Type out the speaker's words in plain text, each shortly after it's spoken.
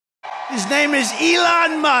His name is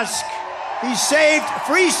Elon Musk. He saved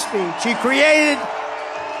free speech. He created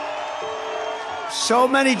so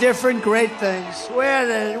many different great things.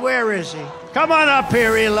 Where is he? Come on up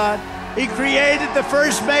here, Elon. He created the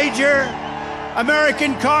first major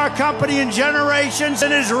American car company in generations,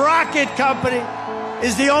 and his rocket company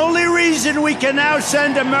is the only reason we can now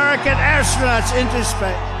send American astronauts into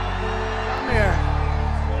space. Come here.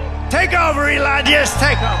 Take over, Elon. Yes,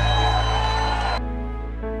 take over.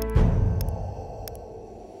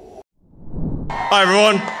 Hi,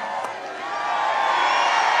 everyone.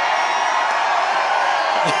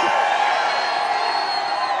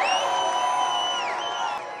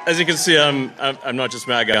 As you can see, I'm not just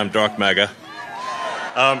MAGA, I'm dark MAGA.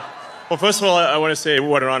 Well, first of all, I want to say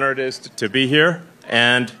what an honor it is to be here.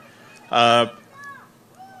 And,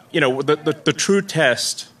 you know, the true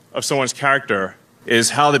test of someone's character is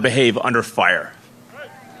how they behave under fire.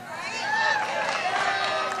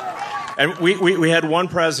 And we had one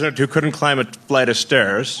president who couldn't climb a flight of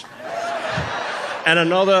stairs, and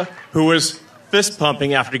another who was fist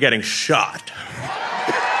pumping after getting shot.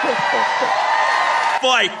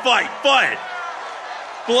 Fight, fight, fight!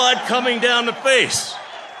 Blood coming down the face.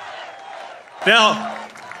 Now,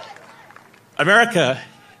 America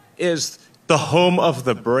is the home of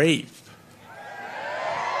the brave.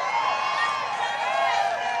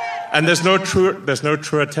 And there's no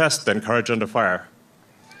truer test than courage under fire.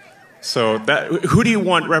 So who do you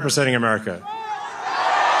want representing America?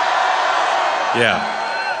 Yeah,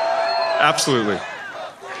 absolutely.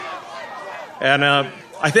 And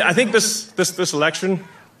I think this election,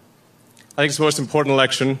 I think it's the most important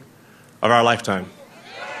election of our lifetime.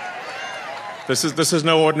 This is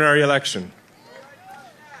no ordinary election.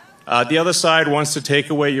 The other side wants to take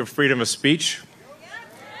away your freedom of speech.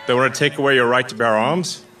 They want to take away your right to bear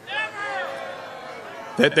arms.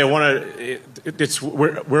 They want to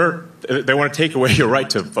take away your right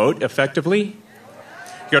to vote effectively.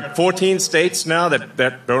 You've got 14 states now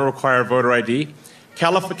that don't require voter ID.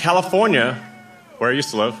 California, where I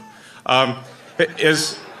used to live,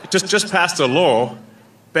 is just passed a law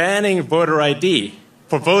banning voter ID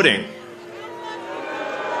for voting.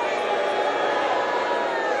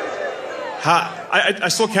 I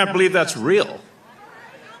still can't believe that's real.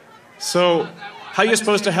 So how are you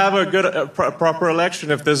supposed to have a proper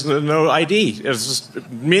election if there's no ID? It's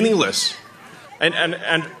just meaningless.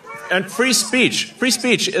 And free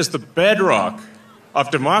speech is the bedrock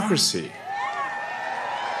of democracy.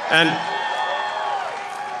 And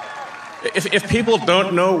if people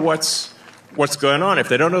don't know what's going on, if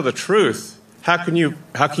they don't know the truth, how can you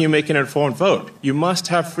make an informed vote? You must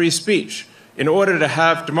have free speech in order to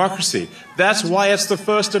have democracy. That's why it's the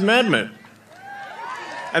First Amendment.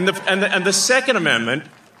 And the Second Amendment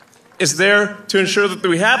is there to ensure that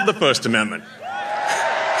we have the First Amendment.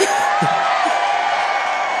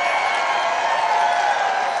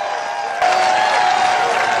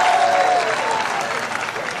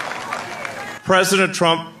 President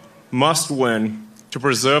Trump must win to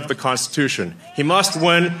preserve the Constitution. He must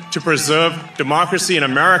win to preserve democracy in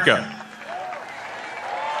America.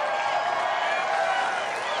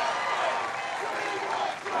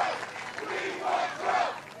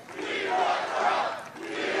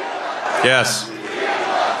 Yes.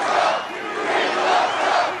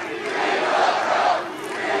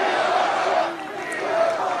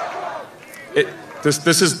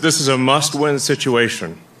 This is a must-win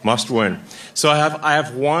situation. Must win. So I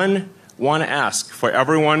have one ask for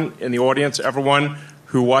everyone in the audience, everyone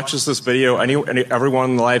who watches this video, everyone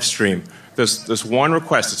on the live stream. There's one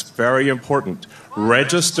request. It's very important.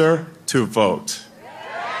 Register to vote.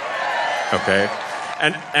 Okay?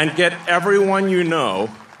 And get everyone you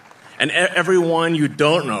know and everyone you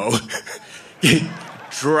don't know,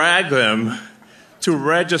 drag them to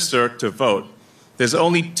register to vote. There's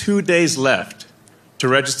only 2 days left to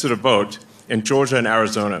register to vote in Georgia and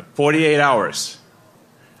Arizona. 48 hours.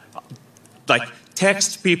 Like,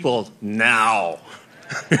 text people now.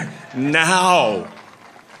 Now.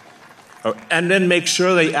 And then make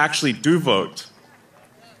sure they actually do vote.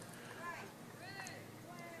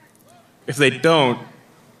 If they don't,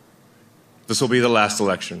 this will be the last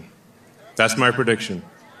election. That's my prediction.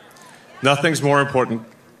 Nothing's more important.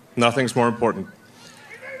 Nothing's more important.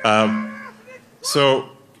 So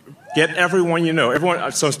get everyone you know.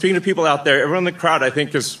 So I'm speaking to people out there. Everyone in the crowd, I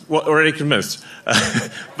think, is already convinced.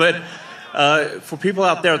 But for people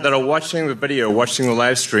out there that are watching the video, watching the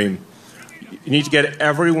live stream, you need to get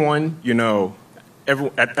everyone you know,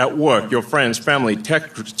 at work, your friends, family,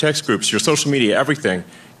 text groups, your social media, everything.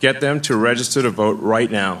 Get them to register to vote right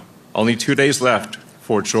now. Only 2 days left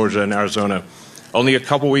for Georgia and Arizona. Only a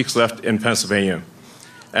couple weeks left in Pennsylvania.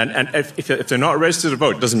 And if they're not registered to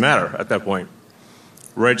vote, it doesn't matter at that point.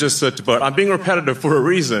 Register to vote. I'm being repetitive for a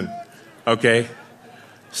reason, okay?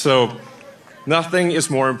 So nothing is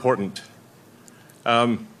more important.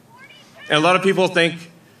 And a lot of people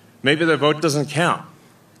think maybe their vote doesn't count.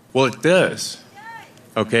 Well, it does,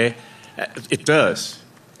 okay? It does.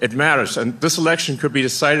 It matters. And this election could be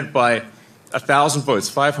decided by 1,000 votes,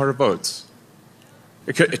 500 votes.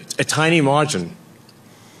 A tiny margin.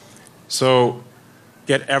 So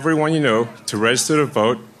get everyone you know to register to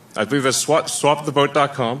vote. I believe that's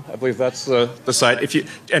swapthevote.com. I believe that's the site.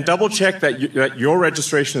 And double check that your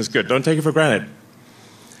registration is good. Don't take it for granted.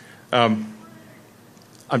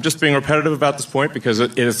 I'm just being repetitive about this point because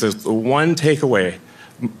it is the one takeaway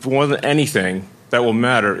more than anything that will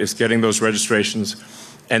matter is getting those registrations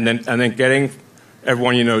and then getting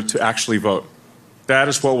everyone you know to actually vote. That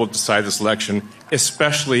is what will decide this election,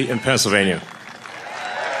 especially in Pennsylvania.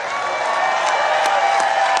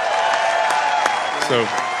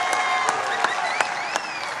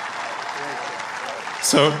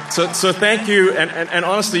 So thank you, and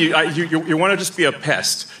honestly, you want to just be a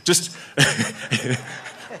pest. Just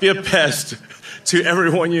be a pest to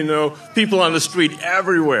everyone you know, people on the street,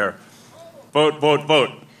 everywhere. Vote, vote,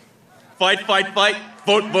 vote. Fight, fight, fight.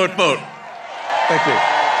 Vote, vote, vote. Thank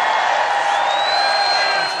you.